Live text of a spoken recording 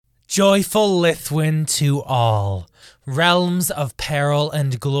Joyful Lithwin to all. Realms of peril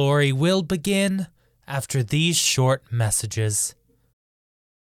and glory will begin after these short messages.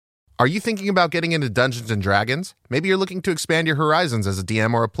 Are you thinking about getting into Dungeons & Dragons? Maybe you're looking to expand your horizons as a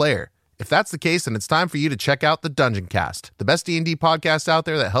DM or a player. If that's the case, then it's time for you to check out the Dungeon Cast, the best D&D podcast out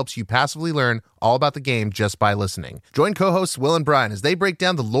there that helps you passively learn all about the game just by listening. Join co-hosts Will and Brian as they break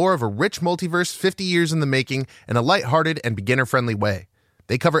down the lore of a rich multiverse 50 years in the making in a lighthearted and beginner-friendly way.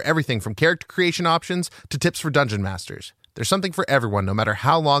 They cover everything from character creation options to tips for dungeon masters. There's something for everyone, no matter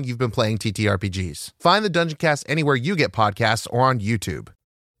how long you've been playing TTRPGs. Find the Dungeon Cast anywhere you get podcasts or on YouTube.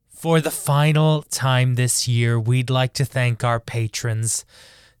 For the final time this year, we'd like to thank our patrons,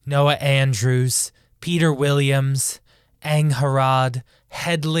 Noah Andrews, Peter Williams, Ang Harad,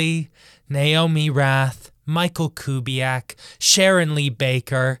 Headley, Naomi Rath, Michael Kubiak, Sharon Lee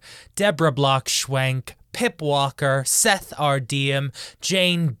Baker, Deborah Block-Schwenk, Pip Walker, Seth R. Diem,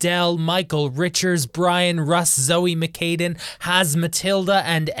 Jane Dell, Michael Richards, Brian Russ, Zoe McCaden, Haz Matilda,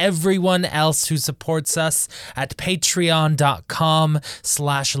 and everyone else who supports us at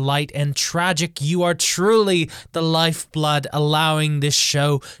patreon.com/lightandtragic. You are truly the lifeblood allowing this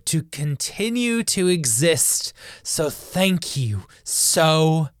show to continue to exist. So thank you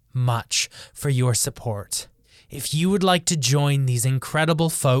so much for your support. If you would like to join these incredible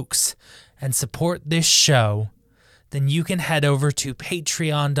folks and support this show, then you can head over to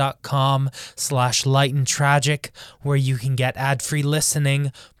patreon.com/lightandtragic, where you can get ad-free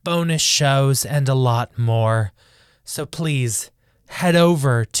listening, bonus shows, and a lot more. So please head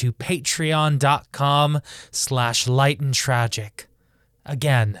over to patreon.com/lightandtragic.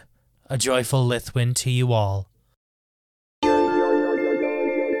 Again, a joyful Lithwin to you all.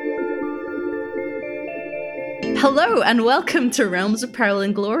 Hello and welcome to Realms of Peril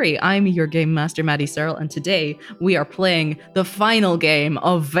and Glory. I'm your Game Master, Maddie Searle, and today we are playing the final game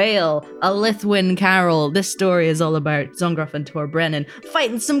of Vale, a Lithwin Carol. This story is all about Zongroff and Tor Brennan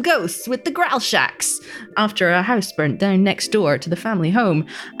fighting some ghosts with the Growlshacks after a house burnt down next door to the family home.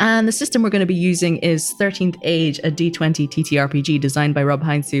 And the system we're going to be using is 13th Age, a D20 TTRPG designed by Rob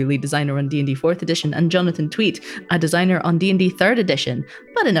Heinzu, lead designer on D&D 4th edition, and Jonathan Tweet, a designer on D&D 3rd edition.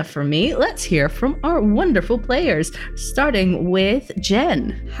 But enough from me, let's hear from our wonderful players. Starting with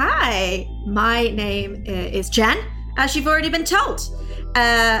Jen. Hi, my name is Jen, as you've already been told.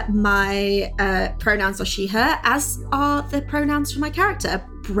 My pronouns are she, her, as are the pronouns for my character,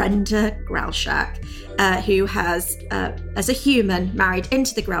 Brenda Growlshack, who has, as a human, married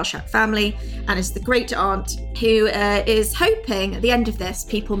into the Growlshack family and is the great aunt who is hoping at the end of this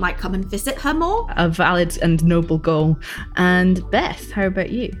people might come and visit her more. A valid and noble goal. And Beth, how about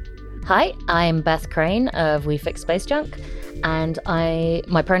you? Hi, I'm Beth Crane of We Fix Space Junk, and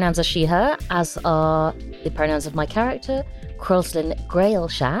my pronouns are she, her, as are the pronouns of my character, Croslin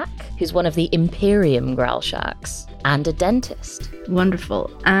Grailshack, who's one of the Imperium Growlshacks, and a dentist.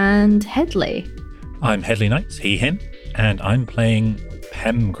 Wonderful. And Headley. I'm Headley Knights, he, him, and I'm playing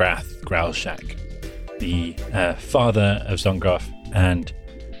Pemgrath Growlshack, the father of Zongroff and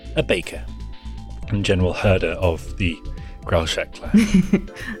a baker and general herder of the Growlshack clan.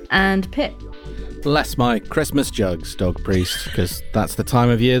 And Pip. Bless my Christmas jugs, Dog Priest, because that's the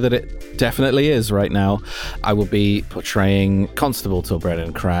time of year that it definitely is right now. I will be portraying Constable Tor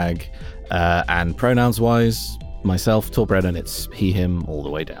Brennan Cragg, and pronouns-wise, myself, Tor Brennan, it's he, him, all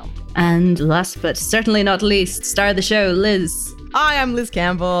the way down. And last but certainly not least, star of the show, Liz. Hi, I'm Liz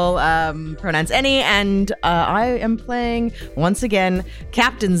Campbell, pronouns any, and I am playing, once again,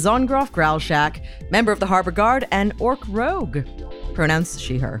 Captain Zongroff Growlshack, member of the Harbor Guard, and Orc Rogue. Pronouns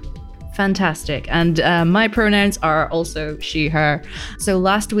she, her. Fantastic. And my pronouns are also she, her. So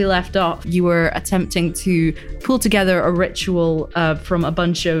last we left off, you were attempting to pull together a ritual from a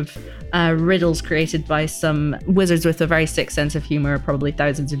bunch of riddles created by some wizards with a very sick sense of humor, probably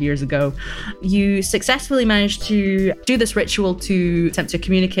thousands of years ago. You successfully managed to do this ritual to attempt to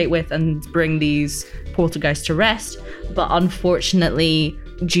communicate with and bring these poltergeists to rest, but unfortunately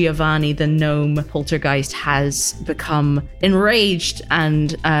Giovanni, the gnome poltergeist, has become enraged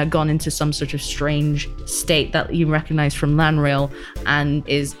and gone into some sort of strange state that you recognize from Lanrail, and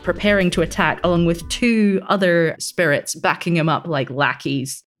is preparing to attack along with two other spirits backing him up like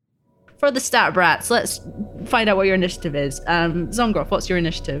lackeys. For the stat brats, let's find out what your initiative is. Zongroff, what's your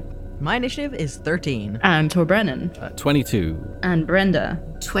initiative? My initiative is 13. And Tor Brennan? 22. And Brenda?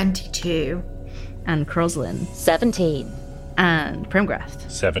 22. And Croslin? 17. And Primgrath?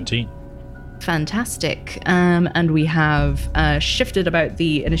 17. Fantastic. And we have shifted about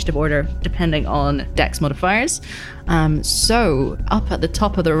the initiative order depending on dex modifiers. So up at the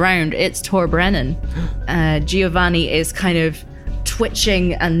top of the round, it's Tor Brennan. Giovanni is kind of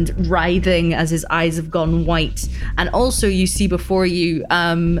twitching and writhing as his eyes have gone white. And also you see before you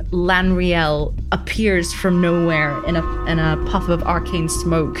Lanriel appears from nowhere in a puff of arcane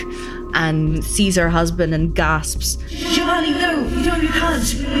smoke and sees her husband and gasps, Giovanni, no, you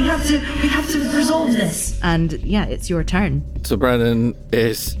can't. We have to resolve this. And yeah, it's your turn. So Brennan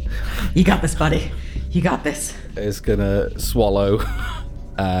is You got this, buddy. You got this. gonna swallow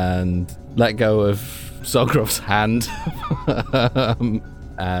and let go of Zograf's hand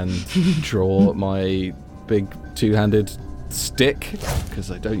and draw my big two-handed stick,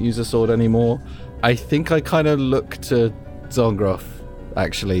 because I don't use a sword anymore. I think I kind of look to Zongraf,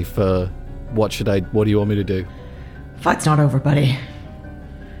 actually, for what do you want me to do? Fight's not over, buddy.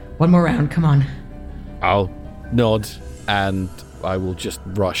 One more round, come on. I'll nod and I will just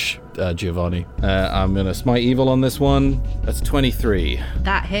rush Giovanni. I'm going to smite evil on this one. That's 23.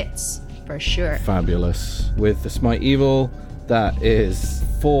 That hits for sure. Fabulous. With the smite evil, that is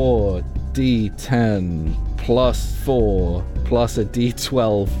 4d10 plus 4 plus a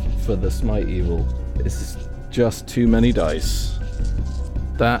d12 for the smite evil. This is just too many dice.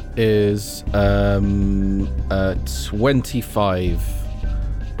 That is 25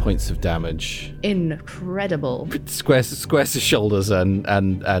 points of damage. Incredible. Squares his shoulders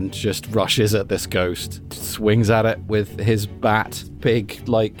and just rushes at this ghost. Swings at it with his bat, big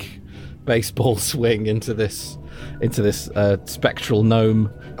like baseball swing into this spectral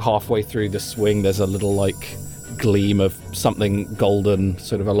gnome. Halfway through the swing, there's a little like gleam of something golden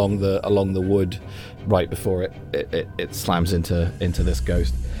sort of along the wood right before it slams into this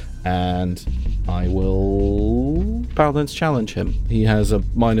ghost. And I will Paladin's challenge him. He has a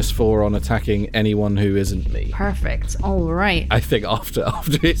 -4 on attacking anyone who isn't me. Perfect. All right. I think after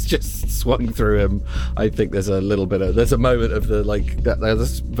it's just swung through him, I think there's a moment of the like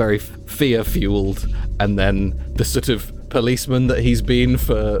that's very fear fueled, and then the sort of policeman that he's been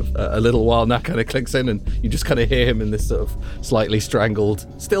for a little while now kind of clicks in, and you just kind of hear him in this sort of slightly strangled,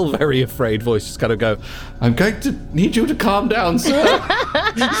 still very afraid voice just kind of go, "I'm going to need you to calm down, sir."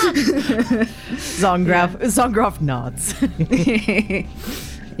 Zongraf nods.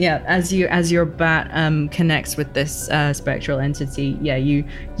 Yeah, as your bat connects with this spectral entity, yeah, you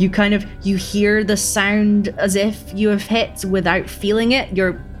hear the sound as if you have hit without feeling it.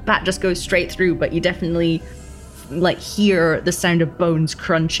 Your bat just goes straight through, but you definitely like hear the sound of bones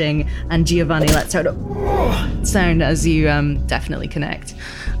crunching, and Giovanni lets out a sound as you definitely connect.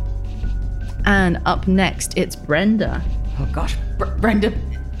 And up next, it's Brenda. Oh gosh, Brenda,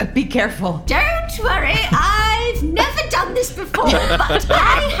 be careful. Don't worry, I've never done this before, but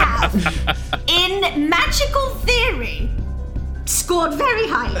I have, in magical theory, scored very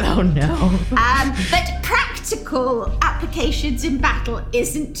highly. Oh no. But practical applications in battle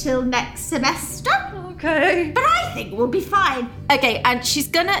isn't till next semester. Okay. But I think we'll be fine. Okay, and she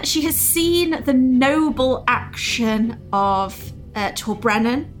has seen the noble action of Tor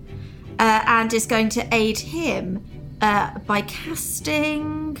Brennan, and is going to aid him by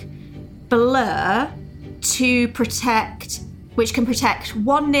casting Blur to protect, which can protect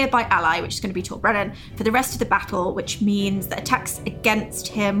one nearby ally, which is going to be Tor Brennan, for the rest of the battle, which means that attacks against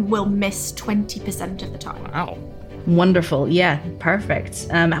him will miss 20% of the time. Wow. Wonderful. Yeah, perfect.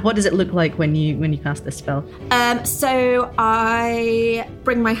 What does it look like when you cast this spell? So I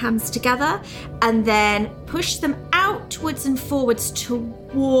bring my hands together and then push them outwards and forwards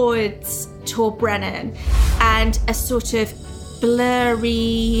towards Tor Brennan, and a sort of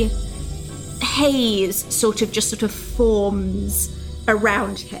blurry haze sort of forms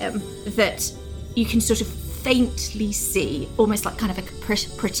around him that you can sort of faintly see, almost like kind of a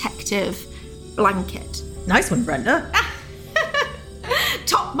protective blanket. Nice one, Brenda.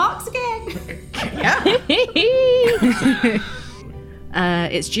 Top marks again.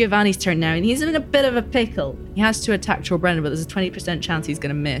 It's Giovanni's turn now, and he's in a bit of a pickle. He has to attack Tor Brennan, but there's a 20% chance he's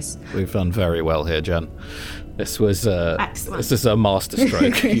going to miss. We've done very well here, Jen. This was Excellent. This is a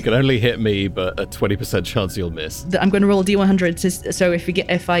masterstroke. You can only hit me, but a 20% chance you'll miss. I'm going to roll a D100, so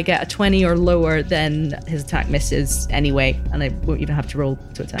if I get a 20 or lower, then his attack misses anyway, and I won't even have to roll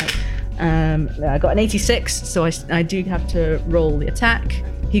to attack. I got an 86, so I do have to roll the attack.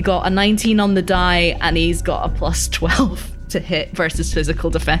 He got a 19 on the die, and he's got a plus 12 to hit versus physical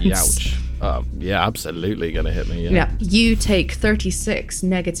defense. Ouch. Yeah, absolutely gonna hit me. Yeah. You take 36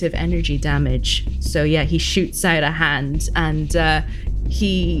 negative energy damage. So yeah, he shoots out a hand, and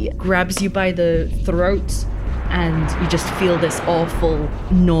he grabs you by the throat, and you just feel this awful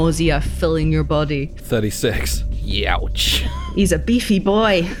nausea filling your body. 36. Youch. He's a beefy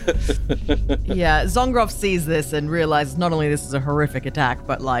boy. Yeah, Zongraf sees this and realizes not only this is a horrific attack,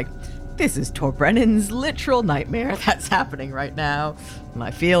 but like This is Tor Brennan's literal nightmare that's happening right now, and I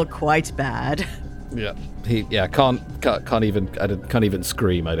feel quite bad. Yeah, he can't even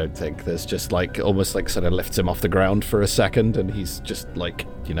scream. I don't think. There's just like almost like sort of lifts him off the ground for a second, and he's just like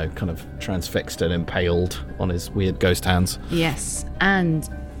kind of transfixed and impaled on his weird ghost hands. Yes, and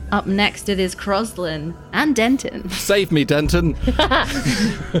up next it is Croslin and Denton. Save me, Denton.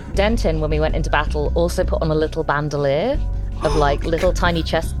 Denton, when we went into battle, also put on a little bandolier of like little tiny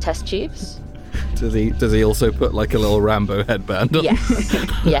test tubes. Does he also put like a little Rambo headband on?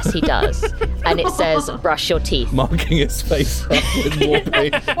 Yes, he does. And it says, brush your teeth. Marking his face up with war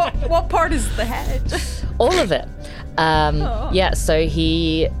paint. What part is the head? All of it. So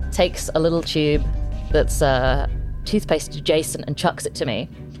he takes a little tube that's toothpaste adjacent and chucks it to me.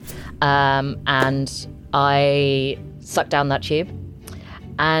 And I suck down that tube.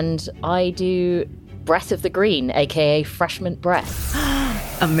 And I do Breath of the Green, aka Freshman Breath.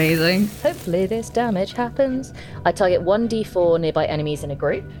 Amazing. Hopefully this damage happens. I target 1d4 nearby enemies in a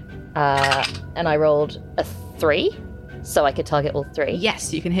group. And I rolled a 3, so I could target all 3.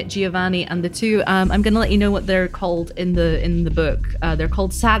 Yes, you can hit Giovanni and the 2. I'm going to let you know what they're called in the book. They're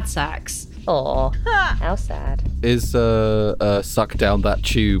called sad sacks. Aw, how sad. Is suck down that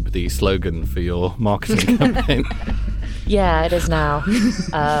tube the slogan for your marketing campaign? Yeah, it is now.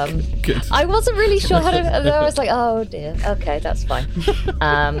 Good. I wasn't really sure how to... I was like, oh dear. Okay, that's fine.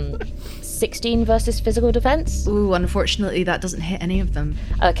 16 versus physical defense. Ooh, unfortunately, that doesn't hit any of them.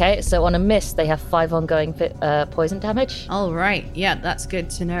 Okay, so on a miss, they have 5 ongoing poison damage. All right. Yeah, that's good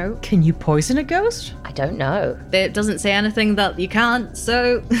to know. Can you poison a ghost? I don't know. It doesn't say anything that you can't,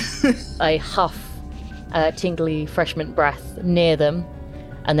 so... I huff tingly freshman breath near them,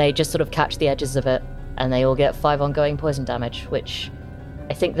 and they just sort of catch the edges of it, and they all get 5 ongoing poison damage, which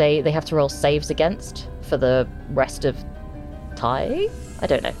I think they have to roll saves against for the rest of time? I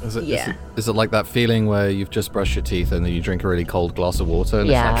don't know. Is it like that feeling where you've just brushed your teeth and then you drink a really cold glass of water and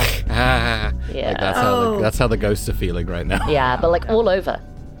Yeah. it's like, Yeah. Like that's how the ghosts are feeling right now. Yeah, but like all over.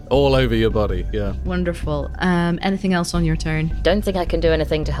 All over your body, yeah. Wonderful. Anything else on your turn? Don't think I can do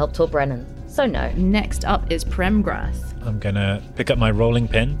anything to help Tor Brennan, so no. Next up is Premgrath. I'm gonna pick up my rolling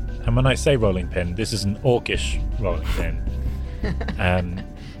pin, and when I say rolling pin, this is an orcish rolling pin.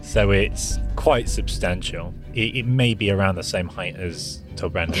 So it's quite substantial. It may be around the same height as Tor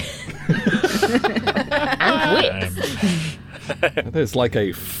Brennan. And width. It's like a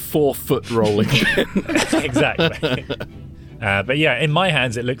 4-foot rolling pin. Exactly. But yeah, in my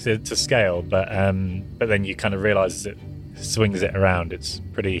hands it looks to scale, but then you kind of realise as it swings it around, it's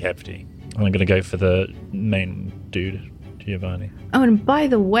pretty hefty. I'm going to go for the main dude, Giovanni. Oh, and by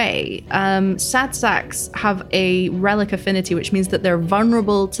the way, sad sacks have a relic affinity, which means that they're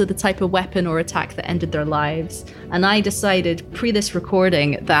vulnerable to the type of weapon or attack that ended their lives. And I decided pre this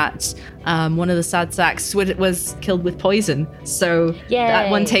recording that one of the sad sacks was killed with poison. So that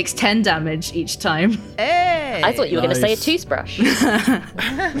one takes 10 damage each time. Hey! I thought you were going to say a Nice. toothbrush.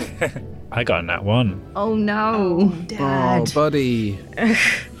 I got a nat 1. Oh no. Oh, buddy.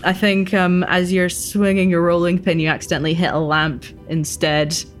 I think as you're swinging your rolling pin, you accidentally hit a lamp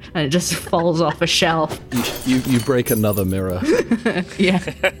instead, and it just falls off a shelf. You break another mirror. Yeah,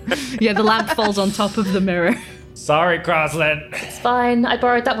 the lamp falls on top of the mirror. Sorry, Crossland. It's fine. I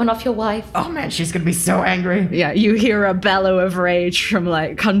borrowed that one off your wife. Oh man, she's gonna be so angry. Yeah, you hear a bellow of rage from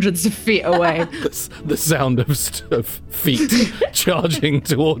like hundreds of feet away. The sound of feet charging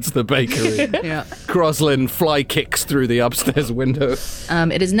towards the bakery. Yeah. Croslin fly kicks through the upstairs window.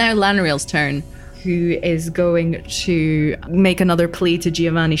 It is now Lanriel's turn, who is going to make another plea to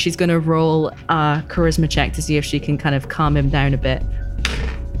Giovanni. She's going to roll a charisma check to see if she can kind of calm him down a bit.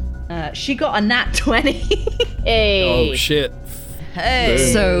 She got a nat 20. Hey. Oh shit.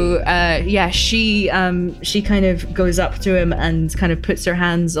 Hey. So she kind of goes up to him and kind of puts her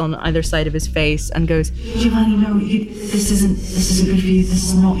hands on either side of his face and goes, Giovanni, no, this isn't good for you. This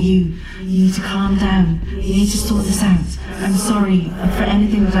is not you. You need to calm down. You need to sort this out. I'm sorry for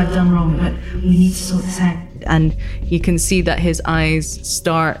anything that I've done wrong, but we need to sort this out. and you can see that his eyes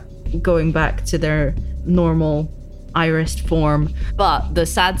start going back to their normal irised form, but the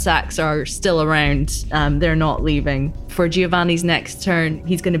sad sacks are still around. They're not leaving. For Giovanni's next turn,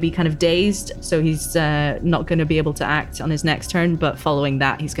 he's going to be kind of dazed, so he's not going to be able to act on his next turn, but following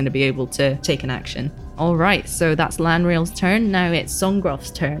that, he's going to be able to take an action. All right, so that's Lanriel's turn. Now it's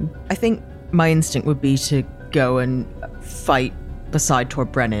Songrof's turn. I think my instinct would be to go and fight beside Tor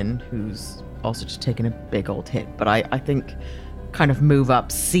Brennan, who's also just taken a big old hit, but I think kind of move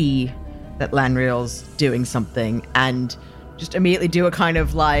up, see that Lanriel's doing something, and just immediately do a kind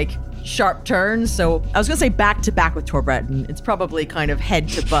of like sharp turns. So I was going to say back to back with Torbrennen. It's probably kind of head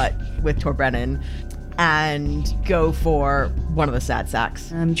to butt with Torbrennen. And go for one of the sad sacks.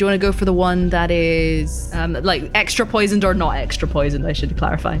 Do you want to go for the one that is like extra poisoned or not extra poisoned? I should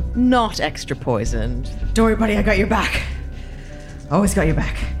clarify. Not extra poisoned. Don't worry, buddy. I got your back. Always got your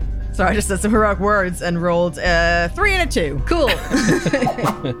back. So I just said some heroic words and rolled 3 and a 2. Cool.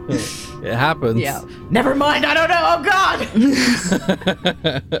 It happens. Yeah. Never mind. I don't know. Oh God.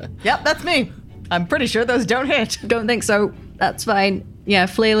 Yep, that's me. I'm pretty sure those don't hit. Don't think so. That's fine. Yeah,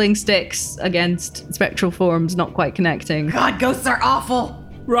 flailing sticks against spectral forms, not quite connecting. God, ghosts are awful.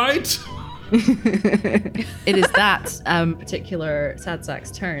 Right? It is that particular sad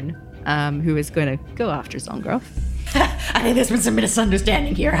sack's turn, who is going to go after Zongroff. I think there's been some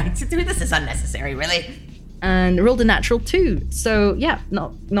misunderstanding here. This is unnecessary, really. And rolled a natural 2. So yeah,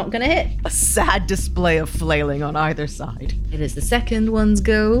 not gonna hit. A sad display of flailing on either side. It is the second one's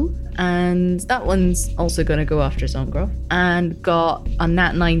go, and that one's also gonna go after Zongroff. And got a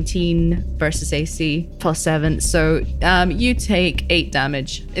nat 19 versus AC +7. So you take 8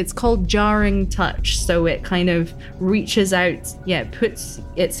 damage. It's called Jarring Touch. So it kind of reaches out, puts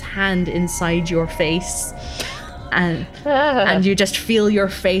its hand inside your face. And you just feel your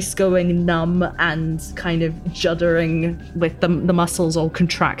face going numb and kind of juddering with the muscles all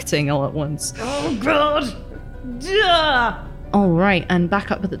contracting all at once. Oh, God! Duh! All right, and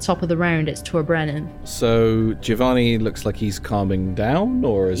back up at the top of the round, it's Torbrennen. So Giovanni looks like he's calming down,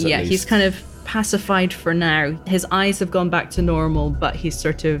 or is it? Yeah, he's kind of pacified for now. His eyes have gone back to normal, but he's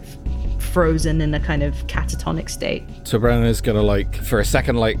sort of frozen in a kind of catatonic state. So Brennan is gonna for a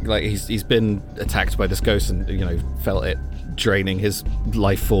second like he's been attacked by this ghost and felt it draining his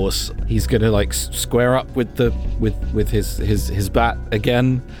life force. He's gonna square up with his bat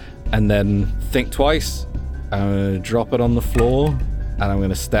again, and then think twice. I'm gonna drop it on the floor, and I'm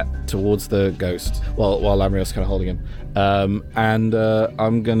gonna step towards the ghost while Lamriel's kind of holding him. And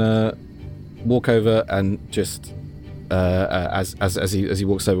I'm gonna walk over and just. As he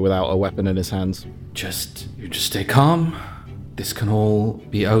walks over without a weapon in his hands. You just stay calm. This can all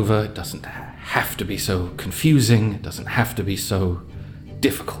be over. It doesn't have to be so confusing. It doesn't have to be so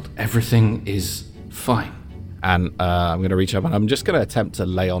difficult. Everything is fine. And I'm going to reach up and I'm just going to attempt to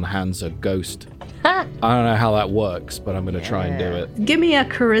lay on hands a ghost. I don't know how that works, but I'm going to try and do it. Give me a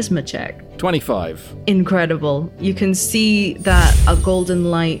charisma check. 25. Incredible. You can see that a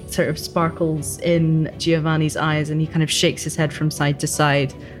golden light sort of sparkles in Giovanni's eyes, and he kind of shakes his head from side to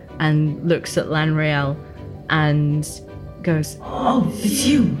side and looks at Lanriel and goes, Oh, it's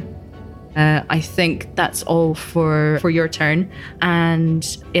you. I think that's all for your turn,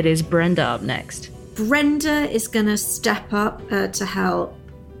 and it is Brenda up next. Brenda is going to step up to help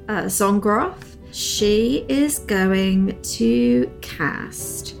Zongroff. She is going to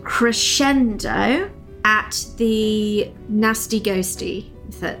cast Crescendo at the nasty ghosty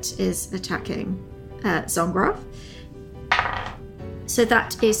that is attacking Zongroff. So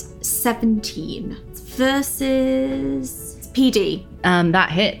that is 17 versus PD.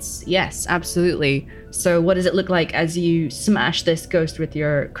 That hits. Yes, absolutely. So what does it look like as you smash this ghost with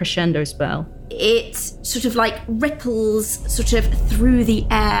your Crescendo spell? It sort of ripples sort of through the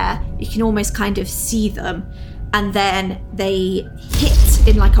air. You can almost kind of see them, and then they hit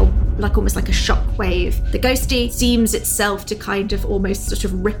in almost like a shock wave. The ghosty seems itself to kind of almost sort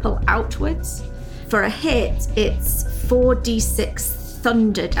of ripple outwards. For a hit, it's 4d6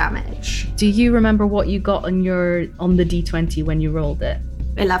 thunder damage. Do you remember what you got on the d20 when you rolled it?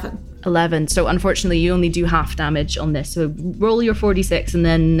 11. So unfortunately, you only do half damage on this. So roll your 4d6 and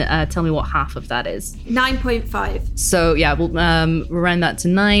then tell me what half of that is. 9.5. So yeah, we'll round that to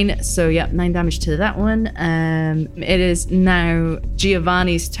 9. So yeah, 9 damage to that one. It is now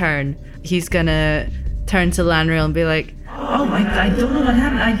Giovanni's turn. He's gonna turn to Lanriel and be like, Oh, I don't know what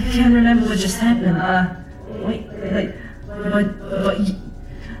happened. I can't remember what just happened. But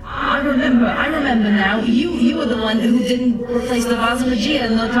I remember now. You were the one who didn't replace the Vasamagia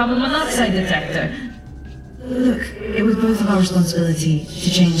in the carbon monoxide detector. Look, it was both of our responsibility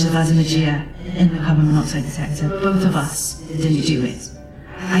to change the Vasamagia in the carbon monoxide detector. Both of us didn't do it.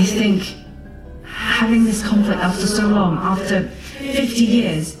 I think having this conflict after so long, after 50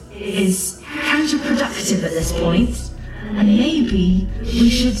 years, is counterproductive at this point. And maybe we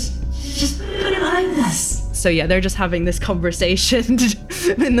should just put it behind us. So yeah, they're just having this conversation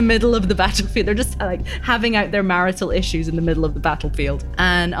in the middle of the battlefield. They're just having out their marital issues in the middle of the battlefield.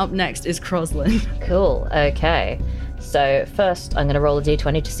 And up next is Croslin. Cool. Okay. So first, I'm going to roll a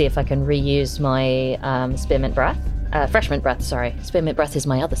d20 to see if I can reuse my Spearmint Breath. Fresh Mint Breath, sorry. Spearmint Breath is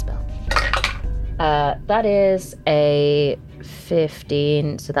my other spell. That is a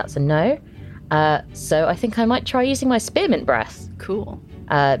 15, so that's a no. So I think I might try using my spearmint breath. Cool.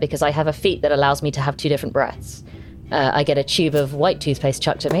 Because I have a feat that allows me to have 2 different breaths. I get a tube of white toothpaste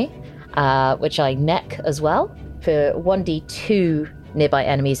chucked at me, which I neck as well for 1d2 nearby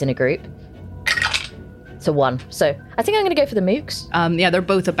enemies in a group. So 1. So I think I'm going to go for the mooks. Yeah, they're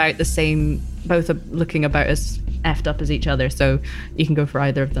both about the same. Both are looking about as effed up as each other, so you can go for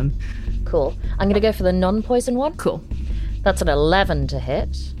either of them. Cool. I'm going to go for the non-poison one. Cool. That's an 11 to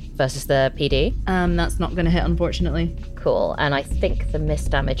hit versus the PD. That's not going to hit, unfortunately. Cool. And I think the miss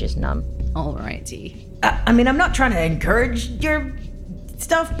damage is none. Alrighty. I mean, I'm not trying to encourage your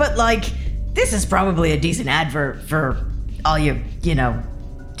stuff, but like, this is probably a decent advert for all your,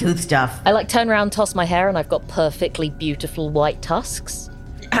 tooth stuff. I turn around, toss my hair, and I've got perfectly beautiful white tusks.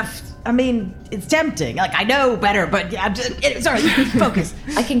 I mean, it's tempting. I know better, but I'm just, sorry, focus.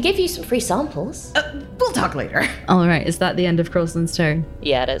 I can give you some free samples. We'll talk later. Alright, is that the end of Crosland's turn?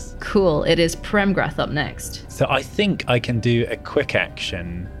 Yeah, it is. Cool, it is Premgrath up next. So I think I can do a quick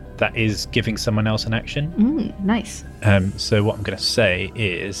action that is giving someone else an action. Nice. So what I'm going to say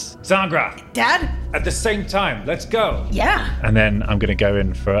is, Zangrath, Dad? at the same time, let's go. Yeah. And then I'm going to go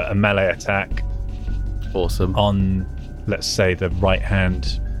in for a melee attack Awesome. on, let's say, the right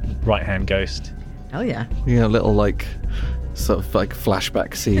hand ghost. Hell yeah. Yeah, a little sort of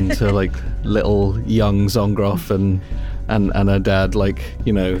flashback scene to little young Zongroff and her dad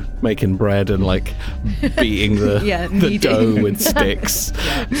making bread and beating the kneading. dough with sticks.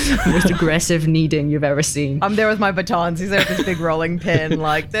 Most aggressive kneading you've ever seen. I'm there with my batons. He's there with this big rolling pin.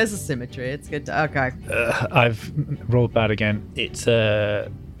 There's a symmetry. It's good. Okay. I've rolled bad again. It's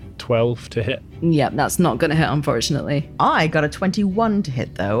 12 to hit. Yep, that's not going to hit, unfortunately. I got a 21 to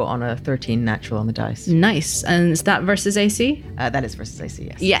hit, though, on a 13 natural on the dice. Nice. And is that versus AC? That is versus AC,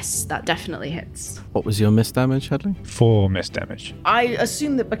 yes. Yes, that definitely hits. What was your miss damage, Hadley? 4 miss damage. I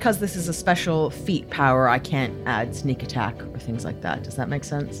assume that because this is a special feat power, I can't add sneak attack or things like that. Does that make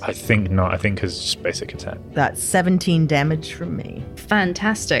sense? I think not. I think it's just basic attack. That's 17 damage from me.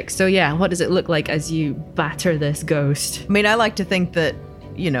 Fantastic. So yeah, what does it look like as you batter this ghost? I mean, I like to think that,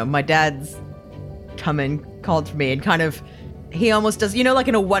 my dad's come in, called for me, and kind of, he almost does, in a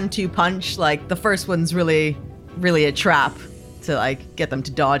 1-2 punch, the first one's really, really a trap to get them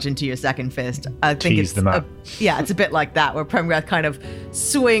to dodge into your second fist. I think Tease them up. It's a bit like that, where Premgrath kind of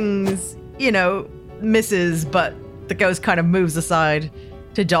swings, misses, but the ghost kind of moves aside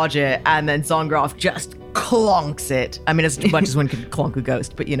to dodge it, and then Zongroff just clonks it. I mean, as much as one can clonk a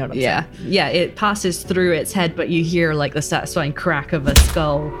ghost, but you know what I'm saying. Yeah, it passes through its head, but you hear the satisfying crack of a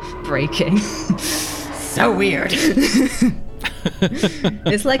skull breaking. So weird.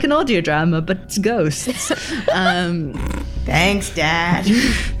 It's like an audio drama, but it's ghosts. Thanks, Dad.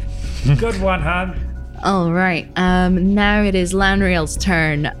 Good one, Han. All right. Now it is Lanriel's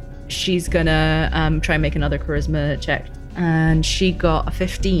turn. She's gonna try and make another charisma check, and she got a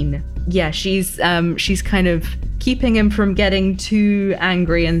 15. Yeah, she's kind of keeping him from getting too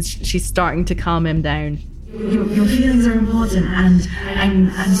angry, and she's starting to calm him down. Your feelings are important, and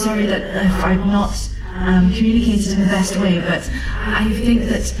I'm sorry that if I've not communicated in the best way, but I think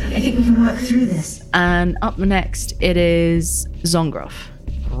we can work through this. And up next, it is Zongroff.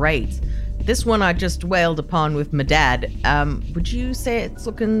 Great. This one I just wailed upon with my dad. Would you say it's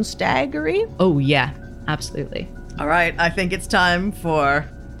looking staggery? Oh yeah, absolutely. All right, I think it's time for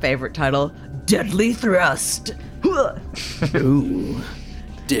favorite title, Deadly Thrust. Ooh,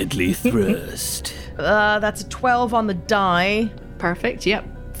 Deadly Thrust. That's a 12 on the die. Perfect.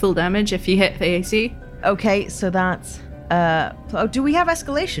 Yep, full damage if you hit the AC. Okay, so that's do we have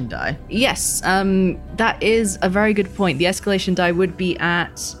escalation die? Yes, that is a very good point. The escalation die would be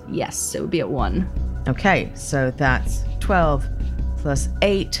at, yes, it would be at 1. Okay, so that's 12 plus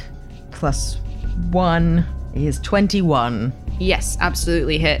 8 plus 1 is 21. Yes,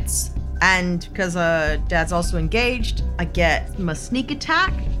 absolutely hits. And because Dad's also engaged, I get my sneak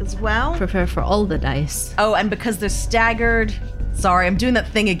attack as well. Prepare for all the dice. Oh, and because they're staggered, sorry, I'm doing that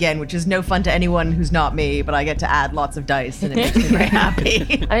thing again, which is no fun to anyone who's not me, but I get to add lots of dice, and it makes me very happy.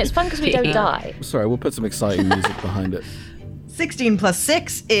 And it's fun because we don't die. Sorry, we'll put some exciting music behind it. 16 plus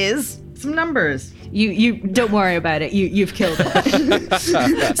 6 is some numbers. You don't worry about it. You've killed it.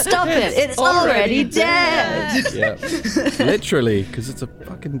 Stop it. It's already dead. Yeah. Literally, because it's a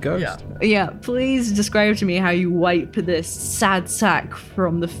fucking ghost. Yeah, please describe to me how you wipe this sad sack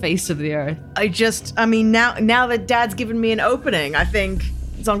from the face of the earth. Now that Dad's given me an opening, I think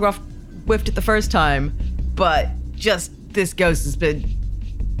Zongroff whiffed it the first time, but just this ghost has been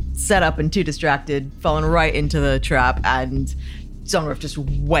set up and too distracted, fallen right into the trap, and Zongroff just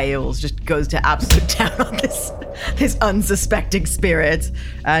wails, just goes to absolute town on this unsuspecting spirit,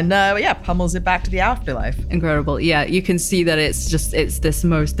 and pummels it back to the afterlife. Incredible. Yeah, you can see that it's this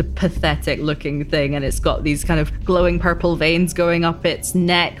most pathetic looking thing, and it's got these kind of glowing purple veins going up its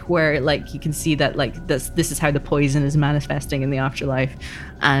neck where like you can see that like this is how the poison is manifesting in the afterlife.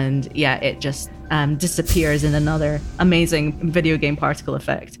 And yeah, it just disappears in another amazing video game particle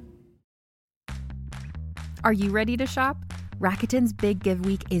effect. Are you ready to shop? Rakuten's Big Give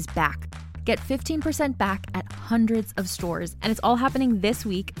Week is back. Get 15% back at hundreds of stores, and it's all happening this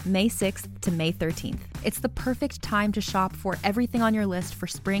week, May 6th to May 13th. It's the perfect time to shop for everything on your list for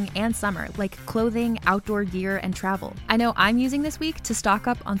spring and summer, like clothing, outdoor gear, and travel. I know I'm using this week to stock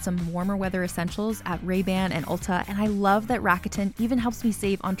up on some warmer weather essentials at Ray-Ban and Ulta, and I love that Rakuten even helps me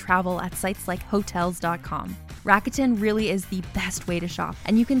save on travel at sites like Hotels.com. Rakuten really is the best way to shop,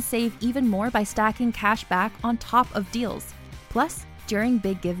 and you can save even more by stacking cash back on top of deals. Plus, during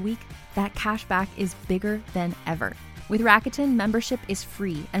Big Give Week, that cash back is bigger than ever. With Rakuten, membership is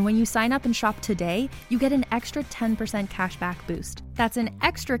free, and when you sign up and shop today, you get an extra 10% cash back boost. That's an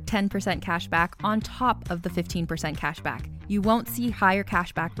extra 10% cash back on top of the 15% cash back. You won't see higher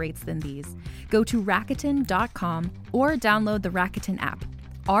cash back rates than these. Go to Rakuten.com or download the Rakuten app.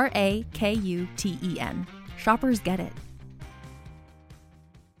 Rakuten. Shoppers get it.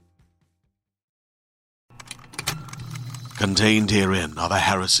 Contained herein are the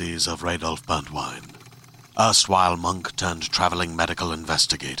heresies of Radolf Burntwine, erstwhile monk turned traveling medical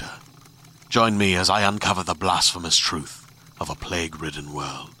investigator. Join me as I uncover the blasphemous truth of a plague-ridden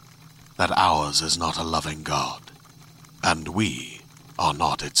world, that ours is not a loving God, and we are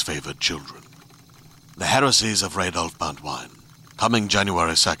not its favored children. The heresies of Radolf Burntwine, coming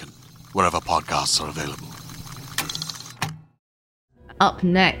January 2nd, wherever podcasts are available. Up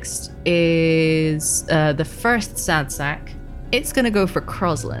next is the first sad sack. It's going to go for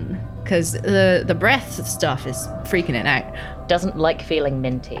Croslin, because the breath stuff is freaking it out. Doesn't like feeling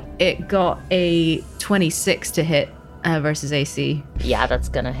minty. It got a 26 to hit versus AC. Yeah, that's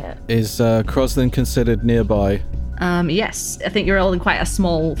going to hit. Is Croslin considered nearby? Yes, I think you're all in quite a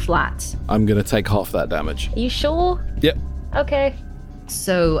small flat. I'm going to take half that damage. Are you sure? Yep. Okay.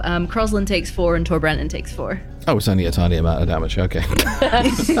 So Croslin takes 4 and Tor Brenton takes 4. Oh, it's only a tiny amount of damage. Okay.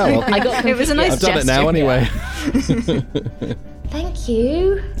 Oh, well. I got it was a nice I've done it now anyway. Thank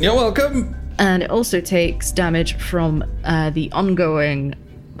you. You're welcome. And it also takes damage from the ongoing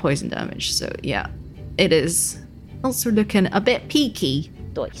poison damage. So yeah, it is also looking a bit peaky.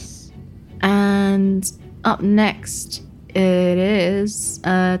 Dice. And up next, it is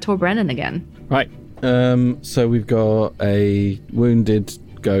Tor Brennan again. Right. So we've got a wounded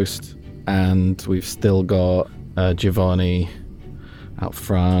ghost, and we've still got Giovanni out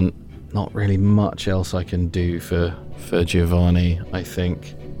front. Not really much else I can do for Giovanni, I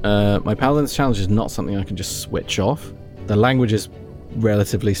think. My Paladin's Challenge is not something I can just switch off. The language is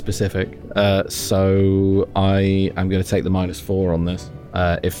relatively specific, so I am going to take the -4 on this.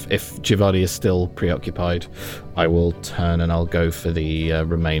 If Giovanni is still preoccupied, I will turn and I'll go for the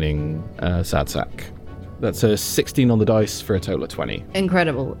remaining sad sack. That's a 16 on the dice for a total of 20.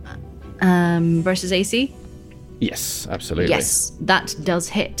 Incredible. Versus AC? Yes, absolutely. Yes, that does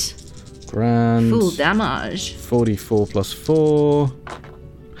hit. Grand. Full damage. 44 plus 4.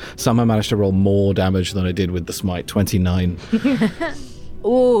 Somehow managed to roll more damage than I did with the smite. 29.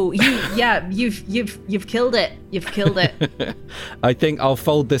 Oh, you've killed it. You've killed it. I think I'll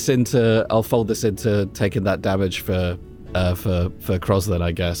fold this into taking that damage for Croslin,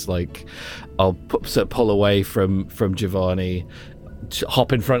 I guess. Like, I'll pull away from Giovanni,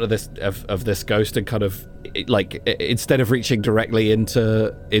 hop in front of this ghost, and kind of like, instead of reaching directly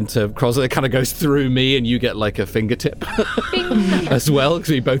into Croslin, it kind of goes through me, and you get like a fingertip as well,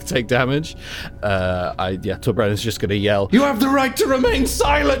 because we both take damage. Tor Brennan's just gonna yell, "You have the right to remain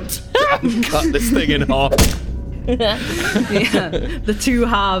silent!" and cut this thing in half. Yeah, the two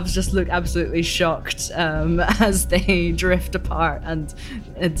halves just look absolutely shocked as they drift apart and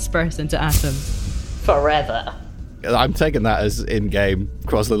disperse into atoms. Forever. I'm taking that as in-game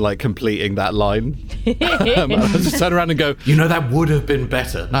Croslin like completing that line. I'll just turn around and go, "You know, that would have been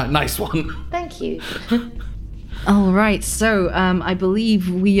better. Nice one." Thank you. All right, so I believe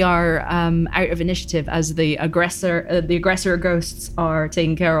we are out of initiative as the aggressor ghosts are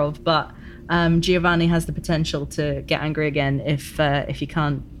taken care of, but Giovanni has the potential to get angry again if you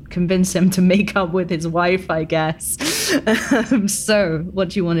can't convince him to make up with his wife, I guess. So, what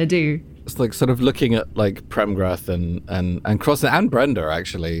do you want to do? It's like sort of looking at like Premgrath and Croslin and Brenda,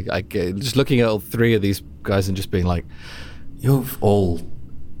 actually. Like just looking at all three of these guys and just being like, "You've all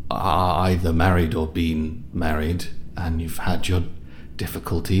either married or been married, and you've had your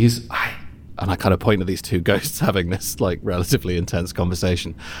difficulties. And I kind of point at these two ghosts having this, like, relatively intense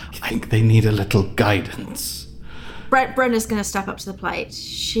conversation. I think they need a little guidance. Brenda's going to step up to the plate.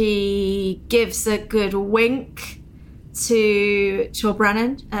 She gives a good wink to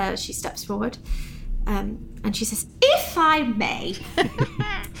Brennan. She steps forward. And she says, if I may,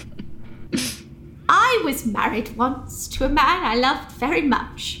 I was married once to a man I loved very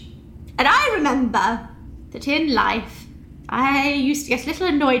much. And I remember that in life, I used to get a little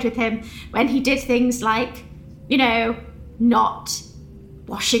annoyed with him when he did things like, not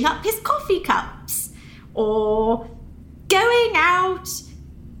washing up his coffee cups or going out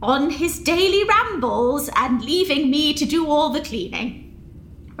on his daily rambles and leaving me to do all the cleaning,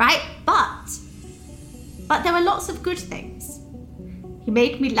 right? But there were lots of good things. He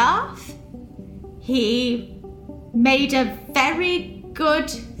made me laugh. He made a very good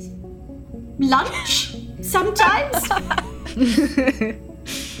lunch sometimes.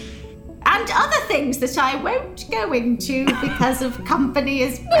 And other things that I won't go into because of company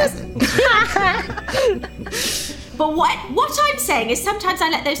is present. But what I'm saying is sometimes I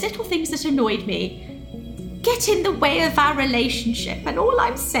let those little things that annoyed me get in the way of our relationship. And all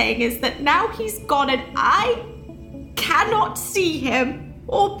I'm saying is that now he's gone and I cannot see him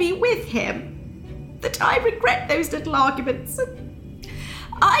or be with him, that I regret those little arguments.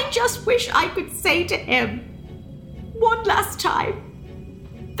 I just wish I could say to him one last time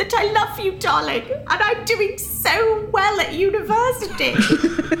that I love you, darling, and I'm doing so well at university.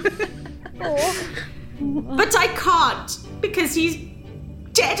 But I can't, because he's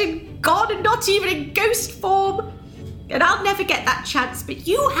dead and gone and not even in ghost form. And I'll never get that chance, but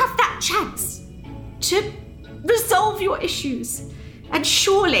you have that chance to resolve your issues. And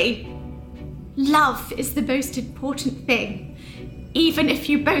surely, love is the most important thing, even if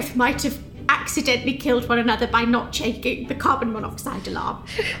you both might have accidentally killed one another by not checking the carbon monoxide alarm.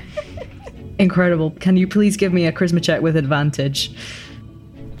 Incredible. Can you please give me a charisma check with advantage?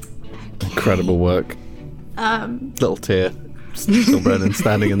 Incredible work. Little tear. Still Brennan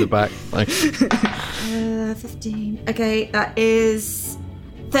standing in the back. Like. 15. Okay, that is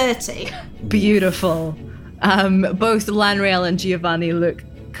 30. Beautiful. Both Lanriel and Giovanni look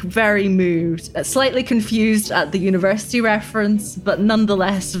very moved, slightly confused at the university reference, but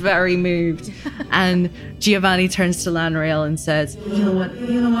nonetheless very moved. And Giovanni turns to Lanriel and says, You know what,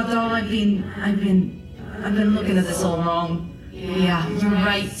 doll? I've been looking at this all wrong. Yeah, you're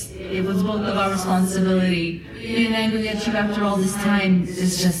right. It was both of our responsibility. Being angry at you after all this time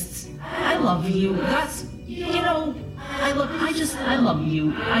is just, I love you. That's, I love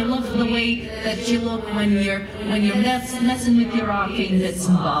you. I love the way that you look when you're messing with your arcane bits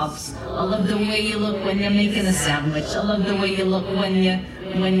and bobs. I love the way you look when you're making a sandwich. I love the way you look when you're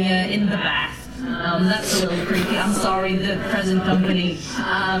in the bath. That's a little creepy. I'm sorry, the present company.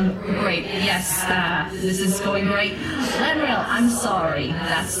 Great. Yes, this is going great. Lanriel, I'm sorry.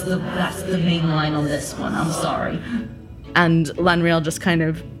 That's the main line on this one. I'm sorry. And Lanriel just kind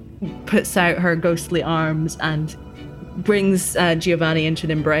of puts out her ghostly arms and brings Giovanni into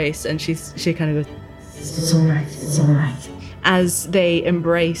an embrace, and she kind of goes, It's all right. As they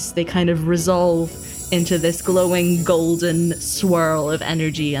embrace, they kind of resolve into this glowing golden swirl of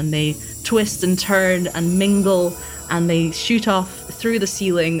energy, and they twist and turn and mingle, and they shoot off through the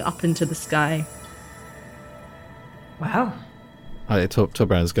ceiling up into the sky. Wow.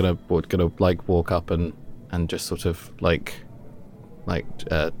 Torbran's gonna like walk up and just sort of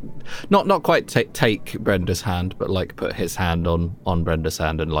not quite take Brenda's hand, but like put his hand on Brenda's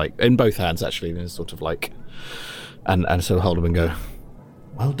hand, and like in both hands actually, and sort of like and sort of hold him and go,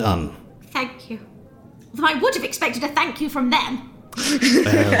 well done. Thank you. Though I would have expected a thank you from them.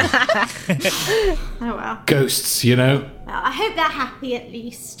 Oh well. Ghosts, Well, I hope they're happy at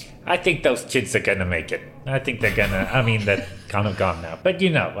least. I think those kids are gonna make it. I think they're gonna. I mean, they're kind of gone now, but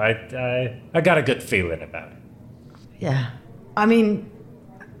I got a good feeling about it. Yeah. I mean,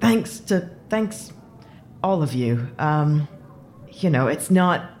 thanks all of you. It's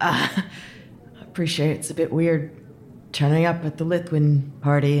not, I appreciate it's a bit weird turning up at the Lithwin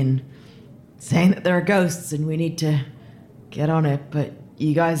party and saying that there are ghosts and we need to get on it, but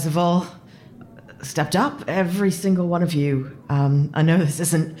you guys have all stepped up, every single one of you. I know this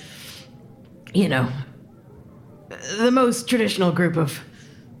isn't, the most traditional group of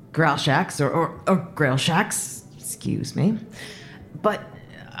Growlshacks or Grailshacks, excuse me. But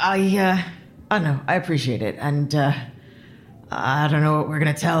I don't know, I appreciate it, and I don't know what we're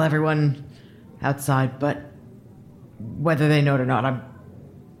gonna tell everyone outside, but whether they know it or not,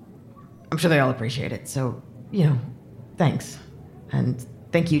 I'm sure they all appreciate it. So, thanks. And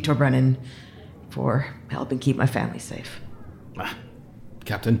thank you, Torbrennan, for helping keep my family safe.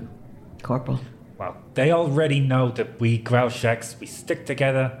 Captain. Corporal. Well, they already know that we Growlshacks, we stick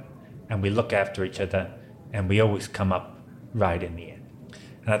together and we look after each other and we always come up right in the end.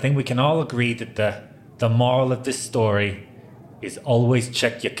 And I think we can all agree that the moral of this story is always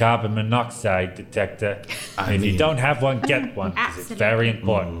check your carbon monoxide detector. And if you don't have one, get one, because it's very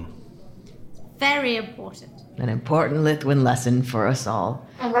important. Very important. An important Lithwin lesson for us all.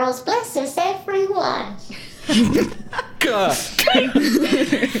 And Rose blesses everyone.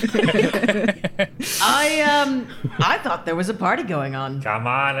 I thought there was a party going on. Come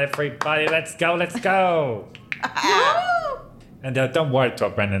on, everybody, let's go. And don't worry,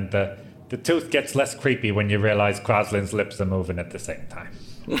 Torbrennan, the tooth gets less creepy when you realize Croslin's lips are moving at the same time.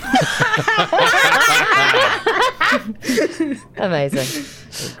 Amazing.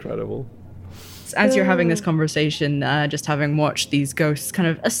 Incredible. As you're having this conversation, just having watched these ghosts kind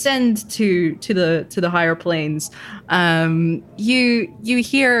of ascend to the higher planes, you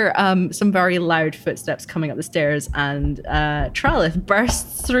hear some very loud footsteps coming up the stairs, and Trelith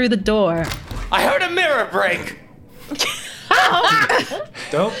bursts through the door. I heard a mirror break.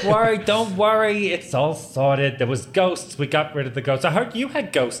 Don't worry, it's all sorted. There was ghosts, we got rid of the ghosts. I heard you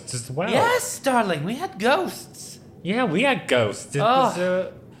had ghosts as well. Yes, darling, we had ghosts. Yeah, we had ghosts.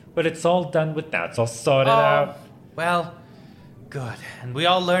 But it's all done with now. It's all sorted out. Well, good. And we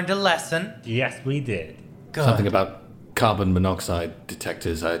all learned a lesson. Yes, we did. Good. Something about carbon monoxide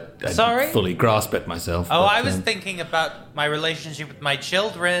detectors. I Sorry? didn't fully grasp it myself. Oh, but, I was thinking about my relationship with my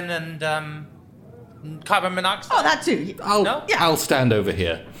children and carbon monoxide. Oh, that too. I'll stand over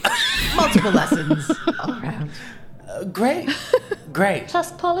here. Multiple lessons all around. Great.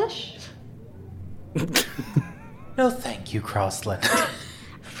 Test polish? No, thank you, Crosland.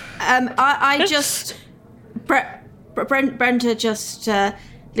 I just... Brenda just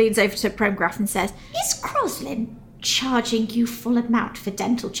leans over to Premgrath and says, "Is Croslin charging you full amount for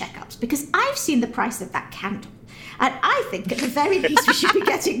dental checkups? Because I've seen the price of that candle. And I think at the very least we should be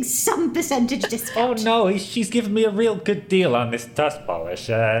getting some percentage discount." Oh no, she's given me a real good deal on this dust polish,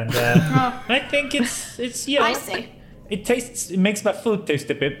 and I think it's you know, I see. It makes my food taste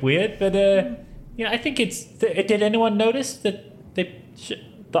a bit weird, but I think it's. Did anyone notice that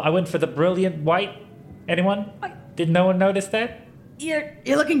I went for the brilliant white? Anyone? Did no one notice that? You're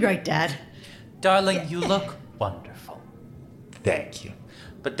looking great, Dad. Darling, you look wonderful. Thank you.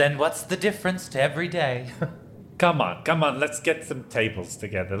 But then what's the difference to every day? Come on, let's get some tables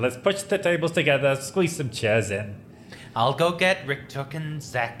together. Let's push the tables together, squeeze some chairs in. I'll go get Rick Took and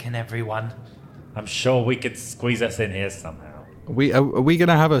Zach and everyone. I'm sure we could squeeze us in here somehow. Are we going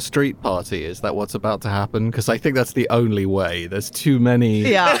to have a street party? Is that what's about to happen? Because I think that's the only way. There's too many.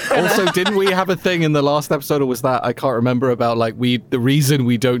 Yeah. Also, didn't we have a thing in the last episode, or was that, I can't remember, about like the reason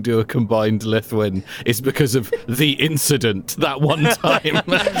we don't do a combined Lithwin is because of the incident that one time.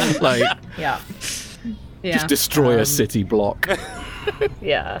 Just destroy a city block.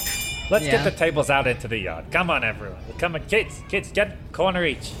 Yeah. Let's get the tables out into the yard. Come on, everyone. Come on, kids, get a corner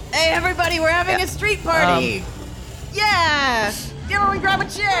each. Hey, everybody, we're having a street party. Yeah! Everyone grab a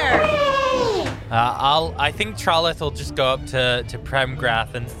chair! I think Trolith will just go up to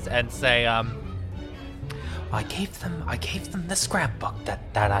Premgrath and say, I gave them the scrapbook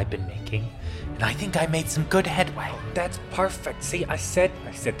that I've been making, and I think I made some good headway. That's perfect. See, I said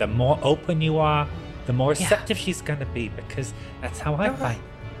the more open you are, the more receptive she's gonna be, because that's how I fight.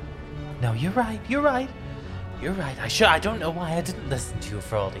 No, you're right. I don't know why I didn't listen to you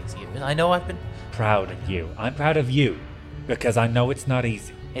for all these years. I know I've been proud of you. I'm proud of you because I know it's not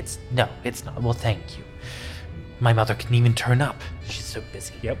easy. It's not. Well, thank you. My mother couldn't even turn up. She's so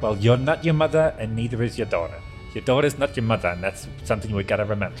busy. Yeah, well, you're not your mother, and neither is your daughter. Your daughter's not your mother, and that's something we gotta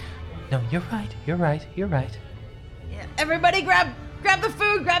remember. No, you're right. Yeah, everybody grab the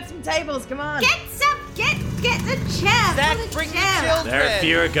food, grab some tables, come on. Get the chair. Zach, bring the children. There are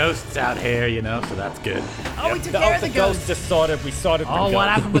fewer ghosts out here, so that's good. Oh, we took care of the ghosts. Just sorted. We sorted the ghosts. What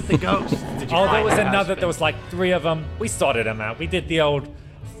happened with the ghosts? Did you there was another. There was like 3 of them. We sorted them out. We did the old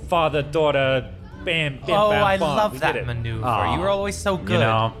father-daughter bam, bam, Oh, bam, I bam. love that maneuver. Oh, You were always so good.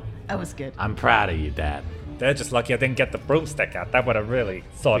 That was good. I'm proud of you, Dad. They're just lucky I didn't get the broomstick out. That would have really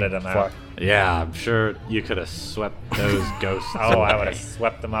sorted them out. Yeah, I'm sure you could have swept those ghosts. I would have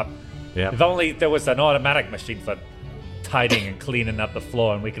swept them up. Yeah. If only there was an automatic machine for tidying and cleaning up the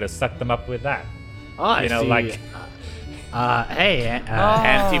floor, and we could have sucked them up with that. Oh, I see. Hey,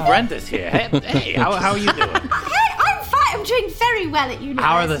 Auntie Brenda's here. Hey, how are you doing? Hey, I'm fine. I'm doing very well at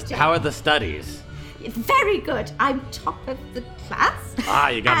university. How are the studies? Very good. I'm top of the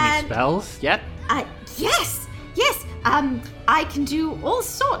class. You got any spells yet? Yes. I can do all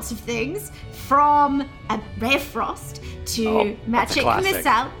sorts of things. from Ray of Frost to Magic classic.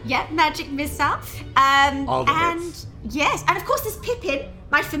 Missile. Yeah, Magic Missile. All the hits. Yes, and of course there's Pippin,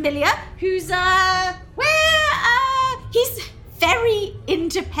 my familiar, who's he's very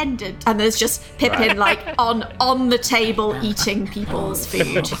independent. And there's just Pippin on the table eating people's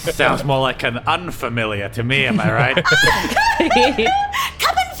food. Sounds more like an unfamiliar to me, am I right?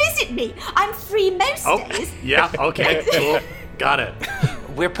 Come and visit me. I'm free most days. Yeah, okay, cool. Got it.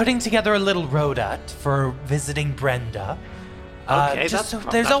 We're putting together a little roadut for visiting Brenda. Okay,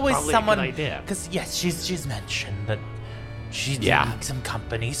 there's always probably someone. a good idea. Because yes, she's mentioned that she's needing some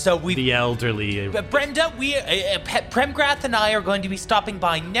company. So the elderly. Brenda, Premgrath and I are going to be stopping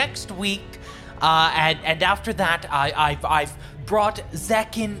by next week, and after that, I've brought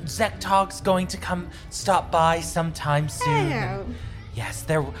Zek in. Zektog's going to come stop by sometime soon. Oh. Yes,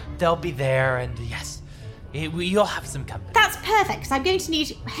 they'll be there, and yes. You'll have some company. That's perfect, because I'm going to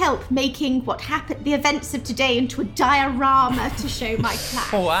need help making what happened, the events of today, into a diorama to show my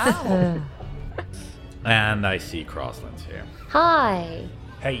class. Wow. And I see Crosland's here. Hi.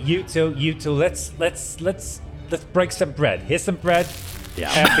 Hey, you two, let's break some bread. Here's some bread.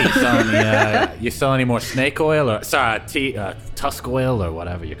 Yeah. You sell any more snake oil or tusk oil or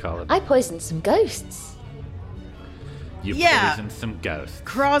whatever you call it? I poisoned some ghosts. You Yeah. poisoned some ghosts.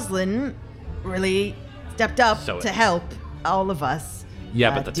 Crosland really stepped up to help all of us.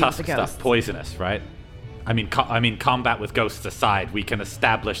 Yeah, but the deal with tusk the stuff ghosts. poisonous, right? I mean, combat with ghosts aside, we can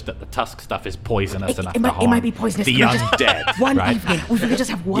establish that the tusk stuff is poisonous enough to harm It might be poisonous. the We could just- undead. One right? evening. We could just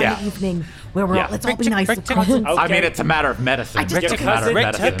have one evening where we're all, let's all be nice. With cousins. I mean, it's a matter of medicine. I just It's a took matter of Your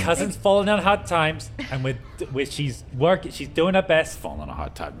medicine. cousin's falling on hard times, and she's doing her best. Falling on a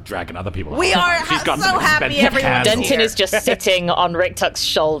hard time, dragging other people. We on. are She's got so some happy expensive everyone's candles. Denton is just sitting on Ricktuck's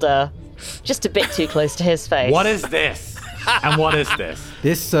shoulder, just a bit too close to his face. What is this? And what is this?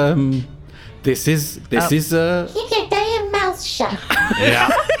 This is Keep your damn mouth shut. Yeah.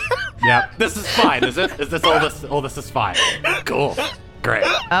 Yeah. This is fine, is it? Is this all this? All this is fine. Cool. Great.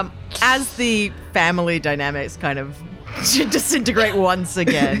 As the family dynamics kind of disintegrate once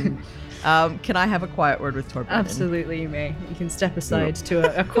again, can I have a quiet word with Torbjorn? Absolutely, you may. You can step aside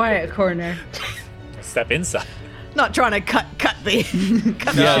to a quiet corner. Step inside. Not trying to cut the.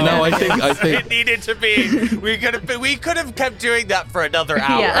 I think It needed to be. We could have kept doing that for another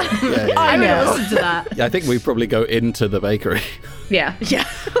hour. I would have listened to that. I think we probably go into the bakery Yeah. Yeah.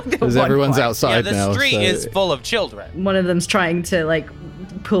 because everyone's outside the now. street so- is full of children. One of them's trying to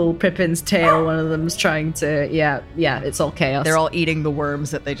pull Pippin's tail. One of them's trying to it's all chaos. They're all eating the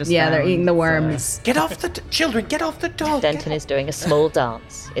worms that they just they're found, eating the so- worms. Get off the children. Get off the dog. Denton is doing a small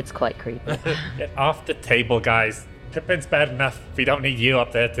dance. It's quite creepy. Get off the table, guys. Pippin's bad enough. We don't need you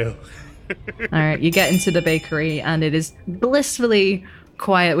up there too. All right, you get into the bakery, and it is blissfully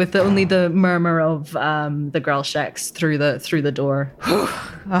quiet with only the murmur of the Grelsheks through the door.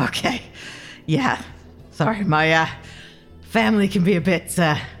 Okay. Yeah. Sorry, my family can be a bit it's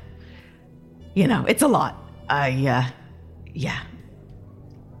a lot.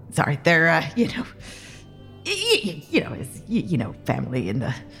 Sorry, they're family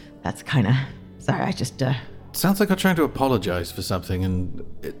and that's kind of sorry, I just Sounds like I'm trying to apologize for something, and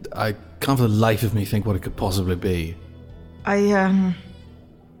I can't for the life of me think what it could possibly be. I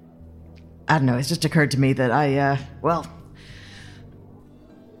don't know, it's just occurred to me that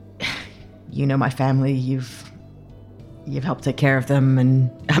my family, you've helped take care of them, and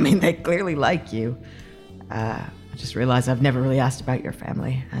I mean, they clearly like you. I just realized I've never really asked about your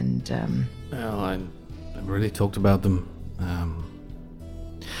family, and Well, I never really talked about them.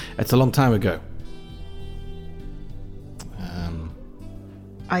 It's a long time ago.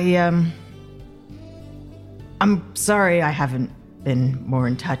 I'm sorry I haven't been more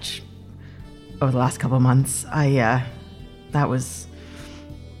in touch over the last couple of months. That was,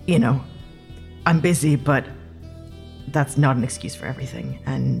 I'm busy, but that's not an excuse for everything.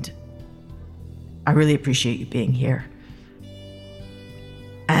 And I really appreciate you being here.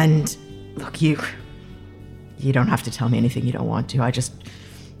 And look, you don't have to tell me anything you don't want to. I just,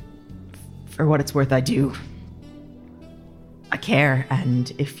 for what it's worth, I care.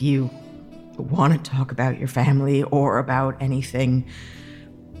 And if you want to talk about your family or about anything,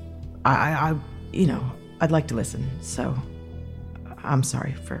 I'd like to listen. So I'm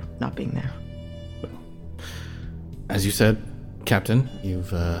sorry for not being there. As you said, Captain,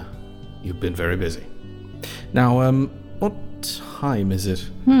 you've been very busy. Now, what time is it?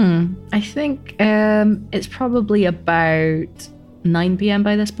 I think it's probably about 9 p.m.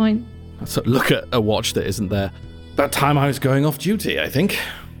 by this point. So look at a watch that isn't there. About time I was going off duty, I think.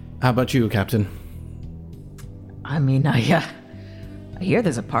 How about you, Captain? I mean, I hear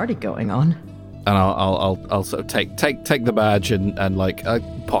there's a party going on. And I'll sort of take the badge and like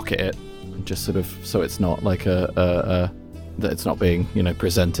pocket it, and just sort of so it's not like that it's not being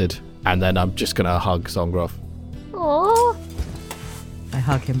presented. And then I'm just gonna hug Zongroff. Aww. I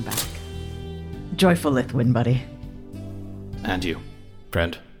hug him back. Joyful Lithwin, buddy. And you,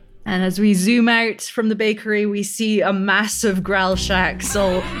 friend. And as we zoom out from the bakery, we see a massive Growlshacks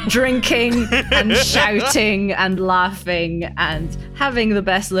all drinking and shouting and laughing and having the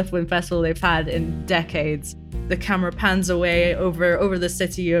best Lithwin festival they've had in decades. The camera pans away over the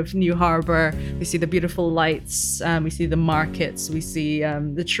city of New Harbor. We see the beautiful lights. We see the markets. We see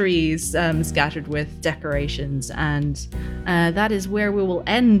the trees scattered with decorations. And that is where we will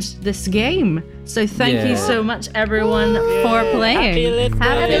end this game. So thank you so much, everyone, for playing.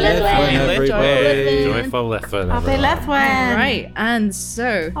 Happy Lithwin. Joyful Lithwin. Happy Lithwin. Right, and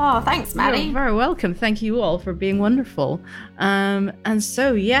so... Oh, thanks, Maddie. You're very welcome. Thank you all for being wonderful. And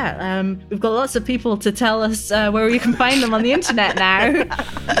so, we've got lots of people to tell us where you can find them on the internet now.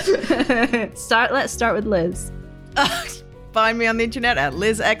 Let's start with Liz. Find me on the internet at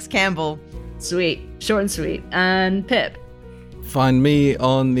Liz X Campbell. Sweet. Short and sweet. And Pip. Find me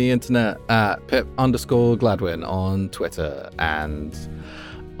on the internet at Pip_Gladwin on Twitter. And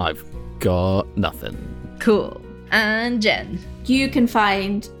I've got nothing. Cool. And Jen. You can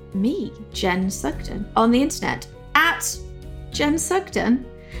find me, Jen Sugden, on the internet at Jen Sugden,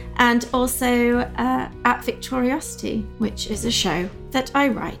 and also at Victoriosity, which is a show that I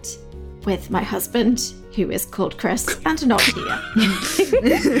write with my husband, who is called Chris and not here.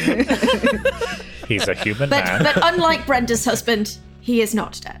 He's a human man. But unlike Brenda's husband, he is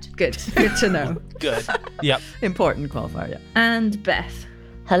not dead. Good to know. Good. Yep. Important qualifier, yeah. And Beth.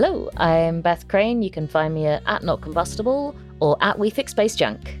 Hello, I'm Beth Crane. You can find me at @NotCombustible or at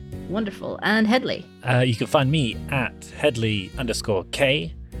WeFixSpaceJunk. Wonderful. And Headley. You can find me at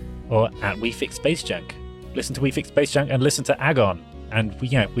Headley_K or at WeFixSpaceJunk. Listen to WeFixSpaceJunk and listen to Agon. And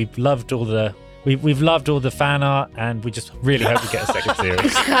we've loved all the we've loved all the fan art, and we just really hope we get a second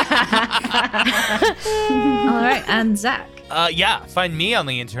series. All right, and Zach. Find me on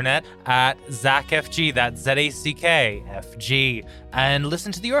the internet at ZachFG, that's ZackFG, and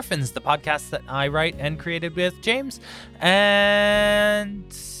listen to The Orphans, the podcast that I write and created with James, and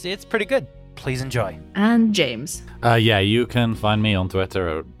it's pretty good. Please enjoy. And James. You can find me on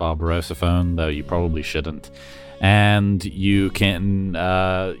Twitter at BarbarossaPhone, though you probably shouldn't. And you can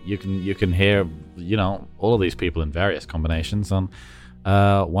hear all of these people in various combinations on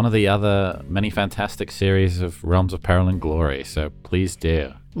one of the other many fantastic series of Realms of Peril and Glory. So please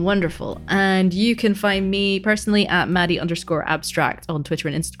do. Wonderful. And you can find me personally at Maddie_Abstract on Twitter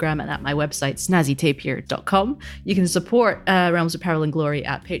and Instagram, and at my website, snazzytapier.com. You can support Realms of Peril and Glory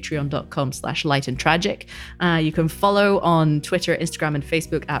at patreon.com/lightandtragic. You can follow on Twitter, Instagram, and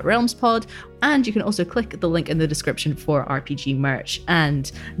Facebook at RealmsPod. And you can also click the link in the description for RPG merch.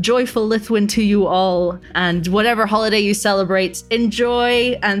 And joyful Lithwin to you all. And whatever holiday you celebrate,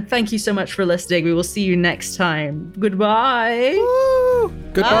 enjoy. And thank you so much for listening. We will see you next time. Goodbye. Woo!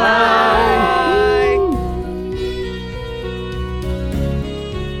 Goodbye. Bye.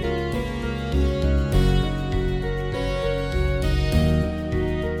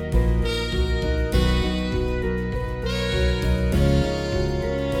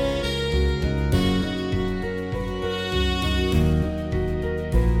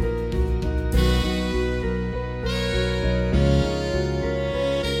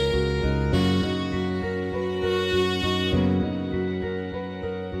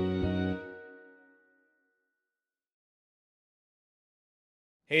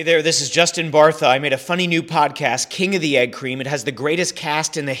 Hey there, this is Justin Bartha. I made a funny new podcast, King of the Egg Cream. It has the greatest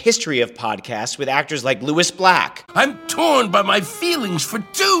cast in the history of podcasts with actors like Louis Black. I'm torn by my feelings for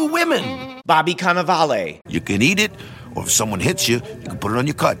two women. Bobby Cannavale. You can eat it, or if someone hits you, you can put it on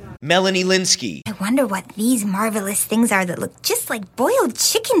your cut. Melanie Linsky. I wonder what these marvelous things are that look just like boiled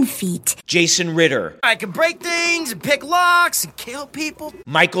chicken feet. Jason Ritter. I can break things and pick locks and kill people.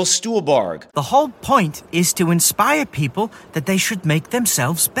 Michael Stuhlbarg. The whole point is to inspire people that they should make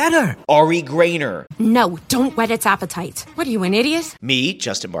themselves better. Ari Grainer. No, don't whet its appetite. What are you, an idiot? Me,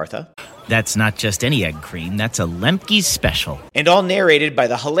 Justin Bartha. That's not just any egg cream, that's a Lemke's special. And all narrated by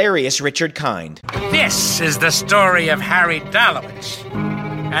the hilarious Richard Kind. This is the story of Harry Dalowitz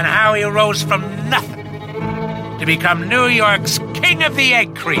and how he rose from nothing to become New York's King of the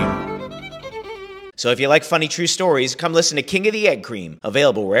Egg Cream. So if you like funny true stories, come listen to King of the Egg Cream,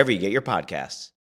 available wherever you get your podcasts.